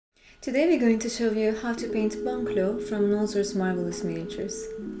Today we're going to show you how to paint Boneclaw from Nolzur'S Marvelous Miniatures.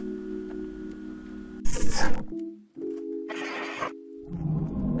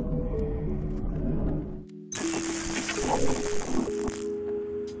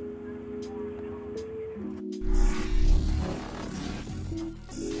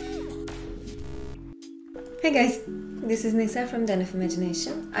 Hey guys, this is Nisa from Den of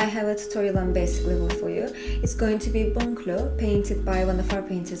Imagination. I have a tutorial on basic level for you. It's going to be Boneclaw, painted by one of our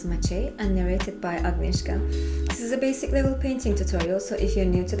painters Maciej and narrated by Agnieszka. This is a basic level painting tutorial, so if you're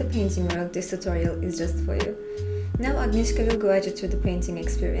new to the painting world, this tutorial is just for you. Now Agnieszka will guide you through the painting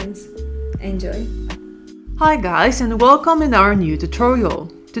experience. Enjoy! Hi guys, and welcome in our new tutorial.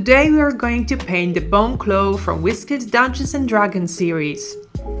 Today we are going to paint the Boneclaw from Wizkids Dungeons & Dragons series.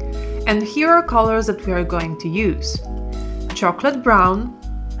 And here are colors that we are going to use: chocolate brown,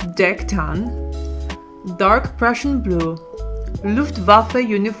 deck tan, dark Prussian blue, Luftwaffe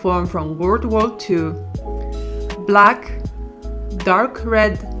uniform from World War II, black, dark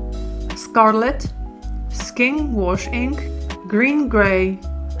red, scarlet, skin wash ink, green grey,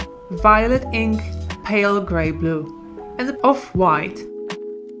 violet ink, pale grey blue, and off-white.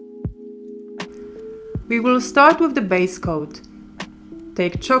 We will start with the base coat.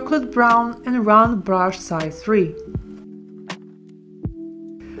 Take chocolate brown and round brush size 3.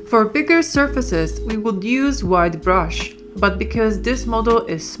 For bigger surfaces we would use wide brush, but because this model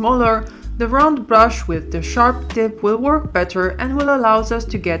is smaller, the round brush with the sharp tip will work better and will allow us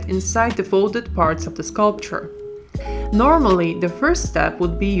to get inside the folded parts of the sculpture. Normally the first step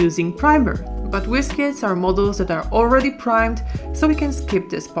would be using primer, but Wizkids are models that are already primed, so we can skip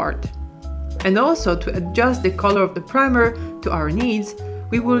this part. And also, to adjust the color of the primer to our needs,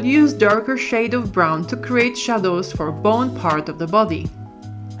 we will use darker shade of brown to create shadows for bone part of the body.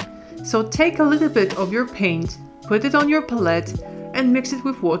 So take a little bit of your paint, put it on your palette and mix it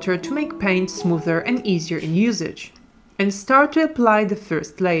with water to make paint smoother and easier in usage. And start to apply the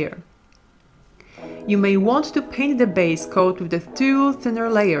first layer. You may want to paint the base coat with the 2 thinner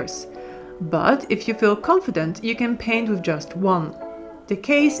layers, but if you feel confident you can paint with just 1. The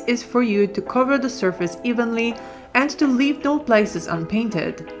case is for you to cover the surface evenly and to leave no places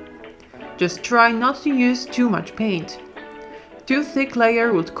unpainted. Just try not to use too much paint. Too thick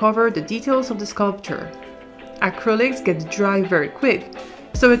layer would cover the details of the sculpture. Acrylics get dry very quick,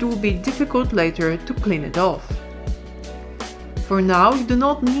 so it will be difficult later to clean it off. For now, you do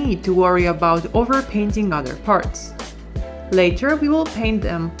not need to worry about overpainting other parts. Later we will paint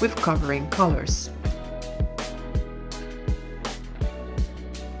them with covering colors.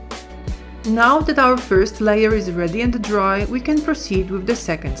 Now that our first layer is ready and dry, we can proceed with the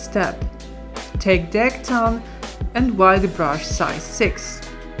second step. Take deck tan and wide brush size 6.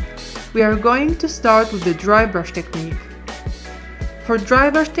 We are going to start with the dry brush technique. For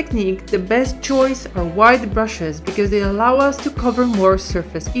dry brush technique, the best choice are wide brushes because they allow us to cover more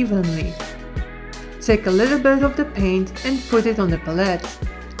surface evenly. Take a little bit of the paint and put it on the palette.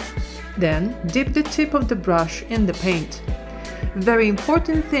 Then dip the tip of the brush in the paint. Very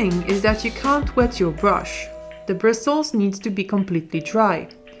important thing is that you can't wet your brush. The bristles need to be completely dry.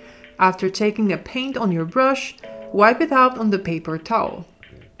 After taking a paint on your brush, wipe it out on the paper towel.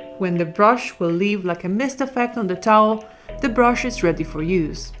 When the brush will leave like a mist effect on the towel, the brush is ready for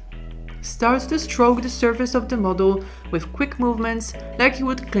use. Start to stroke the surface of the model with quick movements like you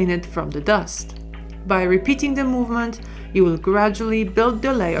would clean it from the dust. By repeating the movement, you will gradually build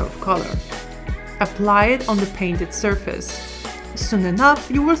the layer of color. Apply it on the painted surface. Soon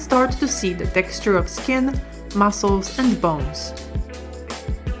enough, you will start to see the texture of skin, muscles and bones.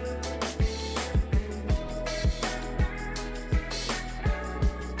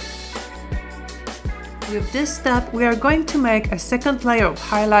 With this step, we are going to make a second layer of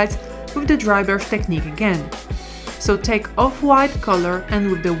highlights with the dry brush technique again. So take off-white color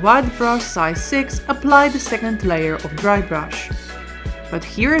and with the wide brush size 6, apply the second layer of dry brush. But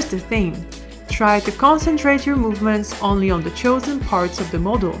here is the thing. Try to concentrate your movements only on the chosen parts of the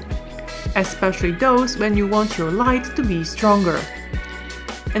model, especially those when you want your light to be stronger.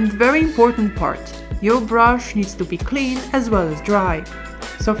 And very important part, your brush needs to be clean as well as dry.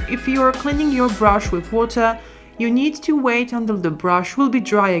 So if you are cleaning your brush with water, you need to wait until the brush will be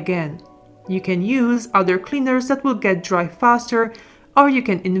dry again. You can use other cleaners that will get dry faster, or you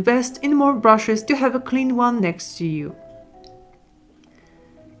can invest in more brushes to have a clean one next to you.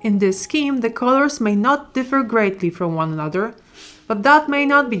 In this scheme, the colors may not differ greatly from one another, but that may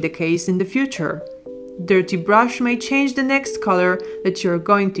not be the case in the future. Dirty brush may change the next color that you are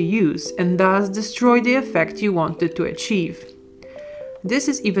going to use and thus destroy the effect you wanted to achieve. This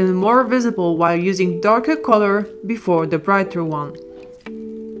is even more visible while using darker color before the brighter one.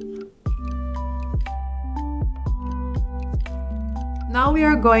 Now we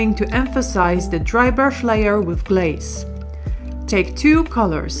are going to emphasize the dry brush layer with glaze. Take two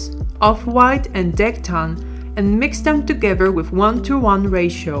colors, off-white and deck-tan, and mix them together with 1:1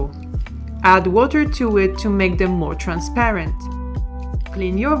 ratio. Add water to it to make them more transparent.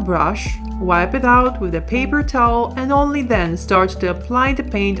 Clean your brush, wipe it out with a paper towel, and only then start to apply the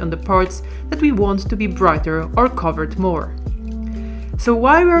paint on the parts that we want to be brighter or covered more. So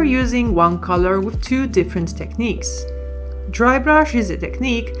why we are using one color with two different techniques? Dry brush is a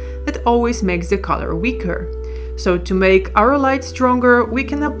technique that always makes the color weaker. So to make our light stronger, we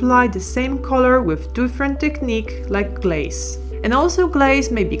can apply the same color with different technique like glaze. And also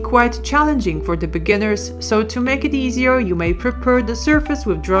glaze may be quite challenging for the beginners, so to make it easier you may prepare the surface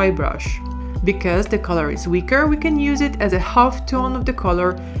with dry brush. Because the color is weaker, we can use it as a half tone of the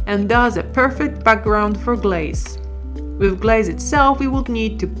color and thus a perfect background for glaze. With glaze itself we would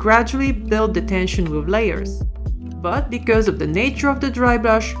need to gradually build the tension with layers. But because of the nature of the dry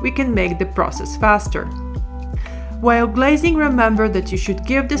brush, we can make the process faster. While glazing, remember that you should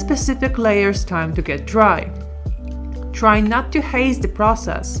give the specific layers time to get dry. Try not to haste the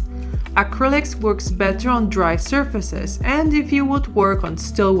process. Acrylics works better on dry surfaces, and if you would work on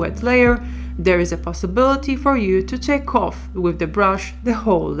still wet layer, there is a possibility for you to take off with the brush the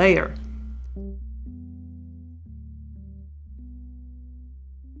whole layer.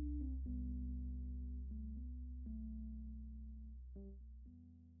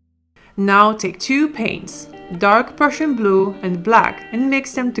 Now take two paints, dark Prussian blue and black, and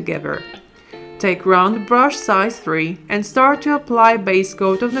mix them together. Take round brush size 3 and start to apply base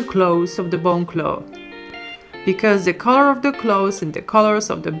coat on the clothes of the Boneclaw. Because the color of the clothes and the colors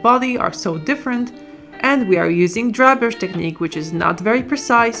of the body are so different, and we are using dry brush technique which is not very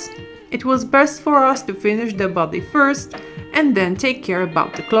precise, it was best for us to finish the body first and then take care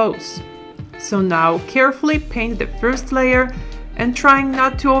about the clothes. So now carefully paint the first layer and trying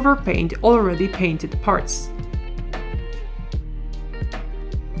not to overpaint already painted parts.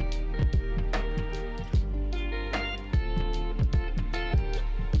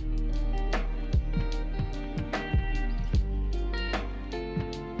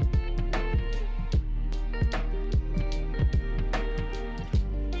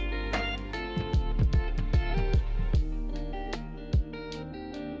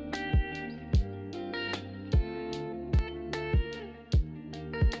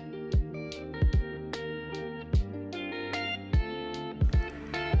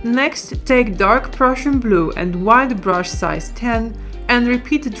 Next, take dark Prussian blue and white brush size 10 and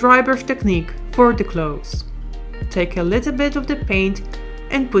repeat the dry brush technique for the clothes. Take a little bit of the paint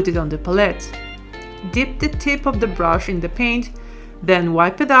and put it on the palette. Dip the tip of the brush in the paint, then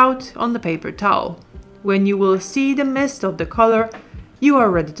wipe it out on the paper towel. When you will see the mist of the color, you are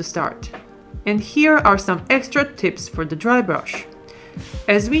ready to start. And here are some extra tips for the dry brush.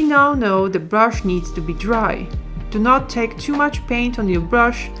 As we now know, the brush needs to be dry. Do not take too much paint on your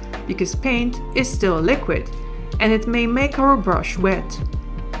brush because paint is still liquid and it may make our brush wet.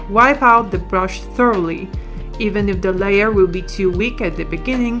 Wipe out the brush thoroughly. Even if the layer will be too weak at the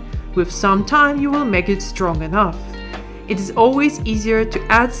beginning, with some time you will make it strong enough. It is always easier to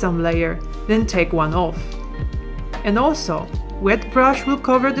add some layer than take one off. And also, wet brush will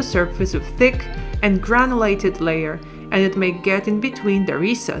cover the surface with thick and granulated layer and it may get in between the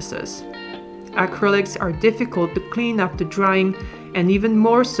recesses. Acrylics are difficult to clean after drying and even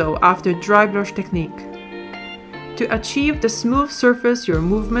more so after dry brush technique. To achieve the smooth surface, your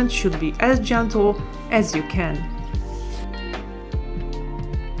movement should be as gentle as you can.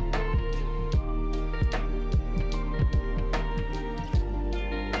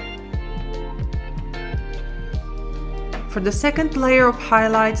 For the second layer of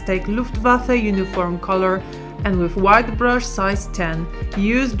highlights, take Luftwaffe uniform color and with white brush size 10,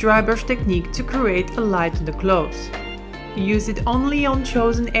 use dry brush technique to create a light on the clothes. Use it only on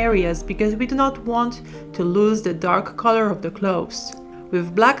chosen areas because we do not want to lose the dark color of the clothes.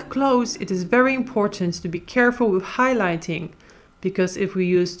 With black clothes, it is very important to be careful with highlighting, because if we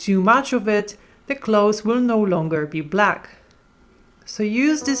use too much of it, the clothes will no longer be black. So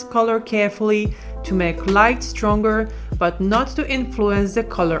use this color carefully to make light stronger, but not to influence the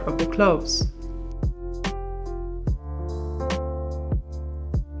color of the clothes.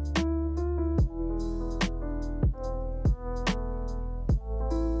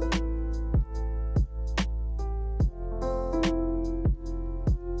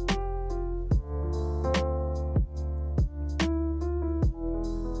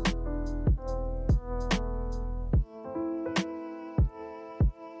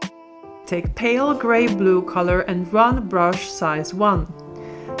 Take pale grey blue color and run brush size 1.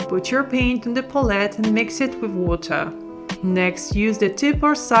 Put your paint on the palette and mix it with water. Next, use the tip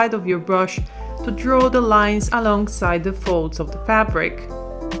or side of your brush to draw the lines alongside the folds of the fabric.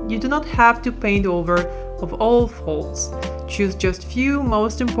 You do not have to paint over of all folds. Choose just few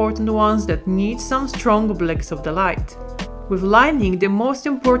most important ones that need some strong obliques of the light. With lining, the most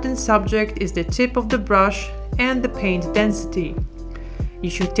important subject is the tip of the brush and the paint density. You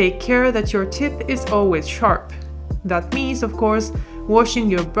should take care that your tip is always sharp. That means, of course, washing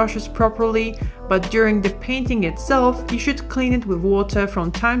your brushes properly, but during the painting itself, you should clean it with water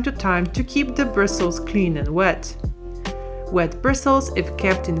from time to time to keep the bristles clean and wet. Wet bristles, if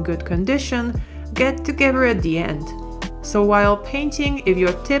kept in good condition, get together at the end. So while painting, if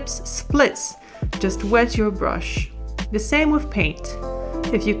your tips splits, just wet your brush. The same with paint.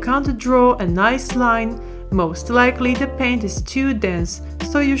 If you can't draw a nice line, most likely the paint is too dense,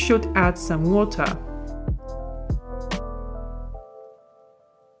 so you should add some water.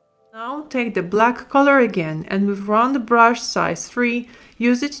 Now take the black color again and with round brush size 3,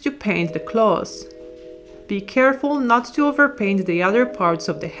 use it to paint the claws. Be careful not to overpaint the other parts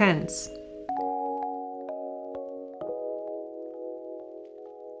of the hands.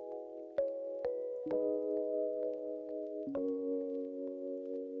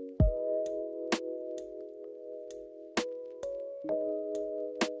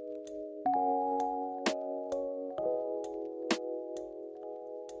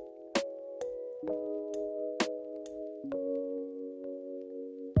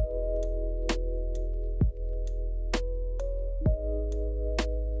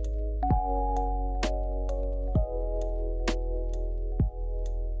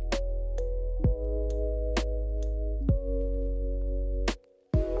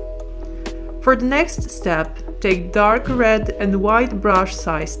 For the next step, take dark red and white brush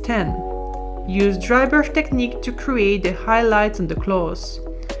size 10. Use dry brush technique to create the highlights on the claws.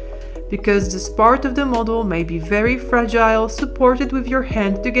 Because this part of the model may be very fragile, support it with your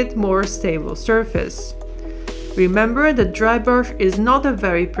hand to get more stable surface. Remember that dry brush is not a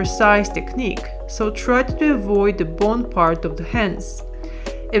very precise technique, so try to avoid the bone part of the hands.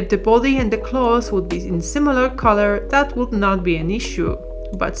 If the body and the claws would be in similar color, that would not be an issue.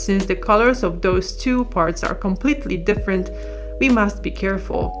 But since the colors of those two parts are completely different, we must be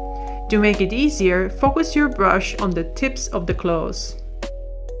careful. To make it easier, focus your brush on the tips of the claws.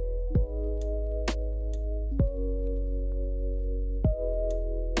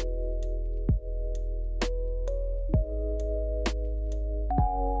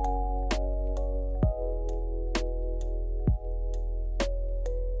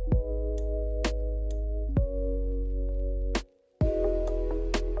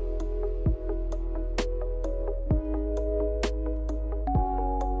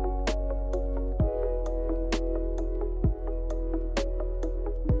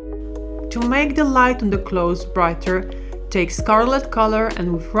 To make the light on the claws brighter, take scarlet color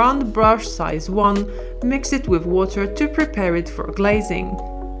and with round brush size 1, mix it with water to prepare it for glazing.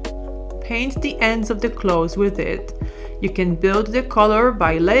 Paint the ends of the claws with it. You can build the color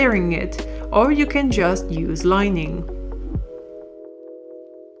by layering it, or you can just use lining.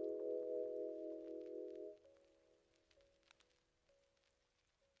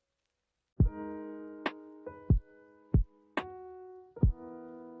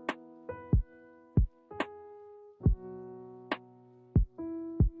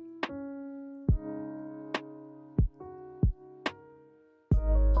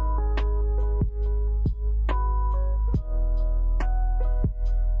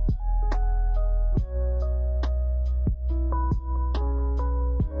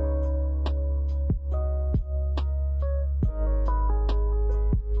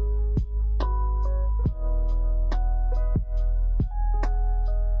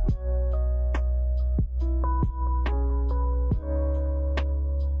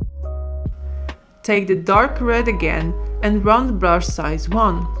 Take the dark red again and round brush size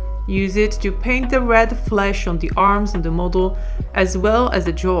 1. Use it to paint the red flesh on the arms of the model as well as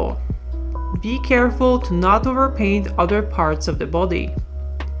the jaw. Be careful to not overpaint other parts of the body.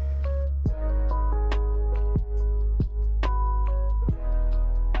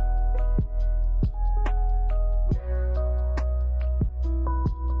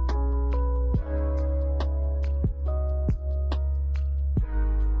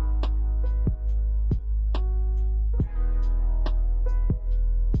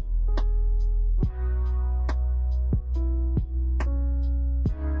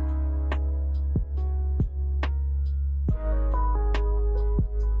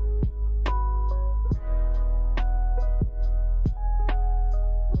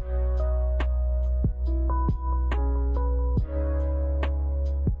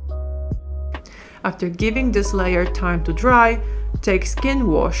 After giving this layer time to dry, take skin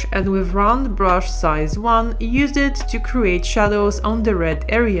wash and with round brush size 1 use it to create shadows on the red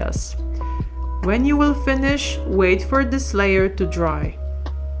areas. When you will finish, wait for this layer to dry.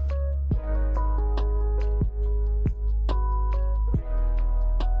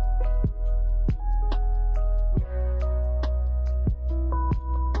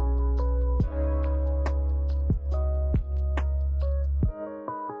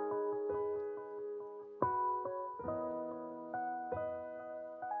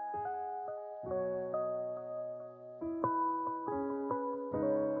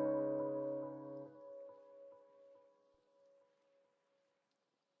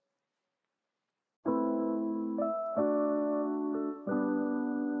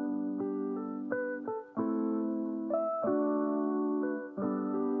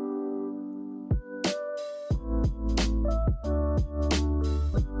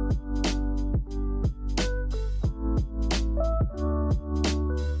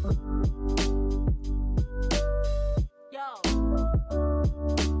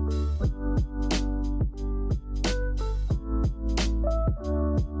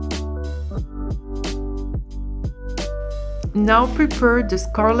 Now prepare the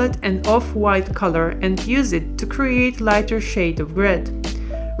scarlet and off-white color and use it to create lighter shade of red.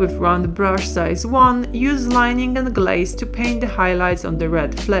 With round brush size 1, use lining and glaze to paint the highlights on the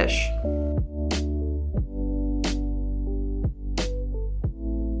red flesh.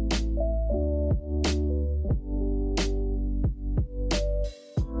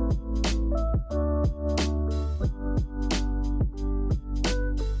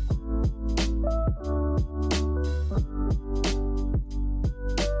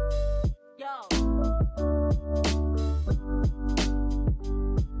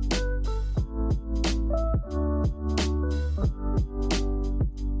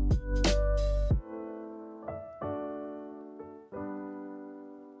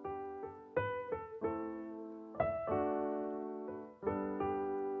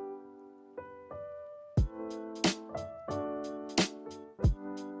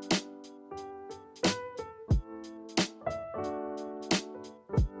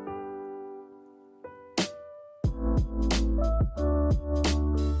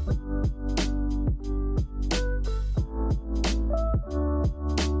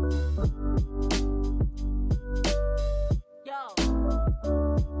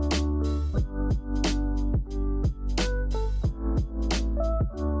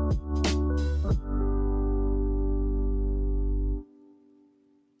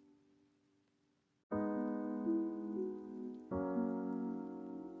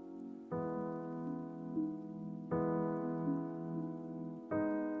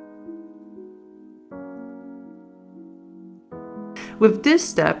 With this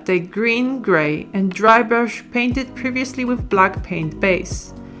step, take green, grey and dry brush painted previously with black paint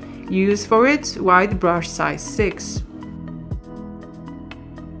base. Use for it white brush size 6.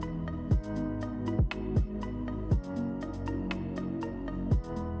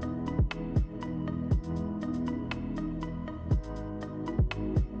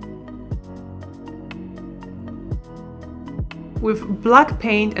 With black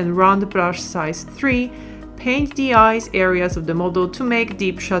paint and round brush size 3, paint the eyes areas of the model to make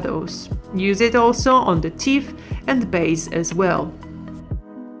deep shadows. Use it also on the teeth and base as well.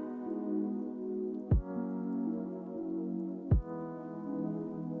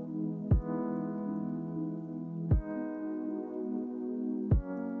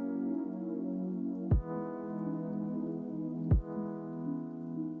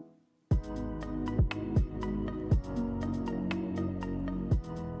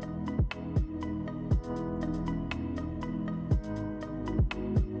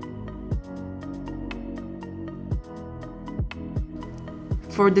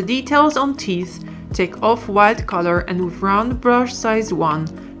 For the details on teeth, take off-white color and with round brush size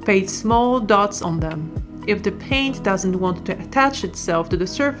 1, paint small dots on them. If the paint doesn't want to attach itself to the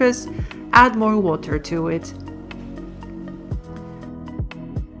surface, add more water to it.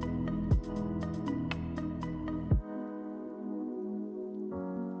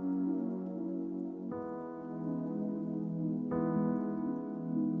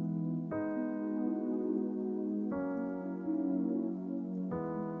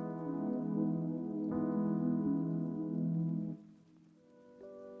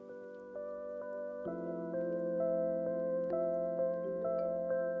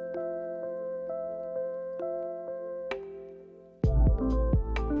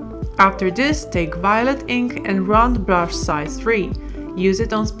 After this, take violet ink and round brush size 3. Use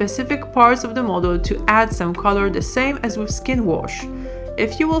it on specific parts of the model to add some color the same as with skin wash.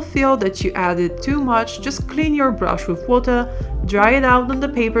 If you will feel that you added too much, just clean your brush with water, dry it out on the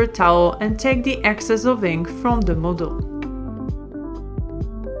paper towel and take the excess of ink from the model.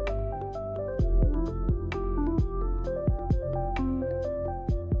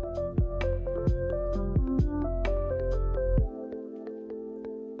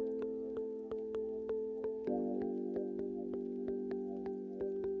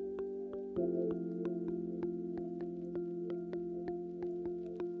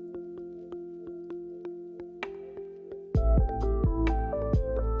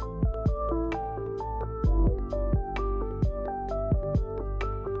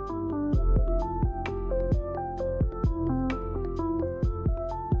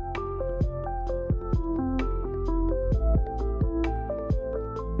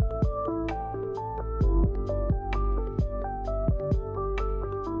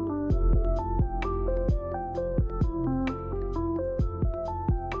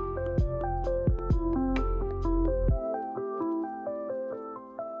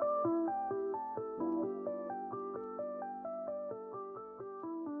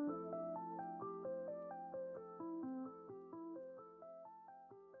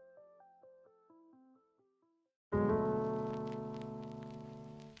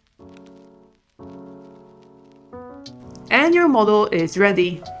 And your model is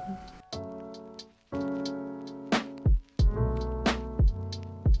ready.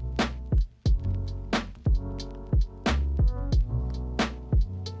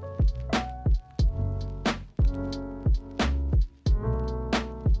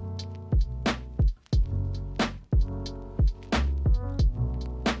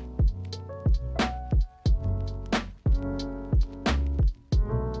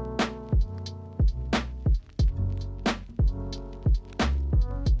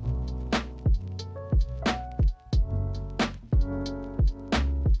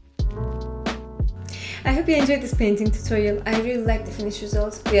 I hope you enjoyed this painting tutorial. I really like the finished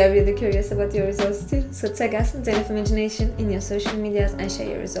results. We are really curious about your results too. So tag us, Den of Imagination, in your social medias and share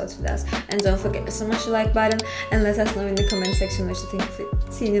your results with us. And don't forget to smash the like button and let us know in the comment section what you think of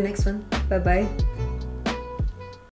it. See you in the next one. Bye bye.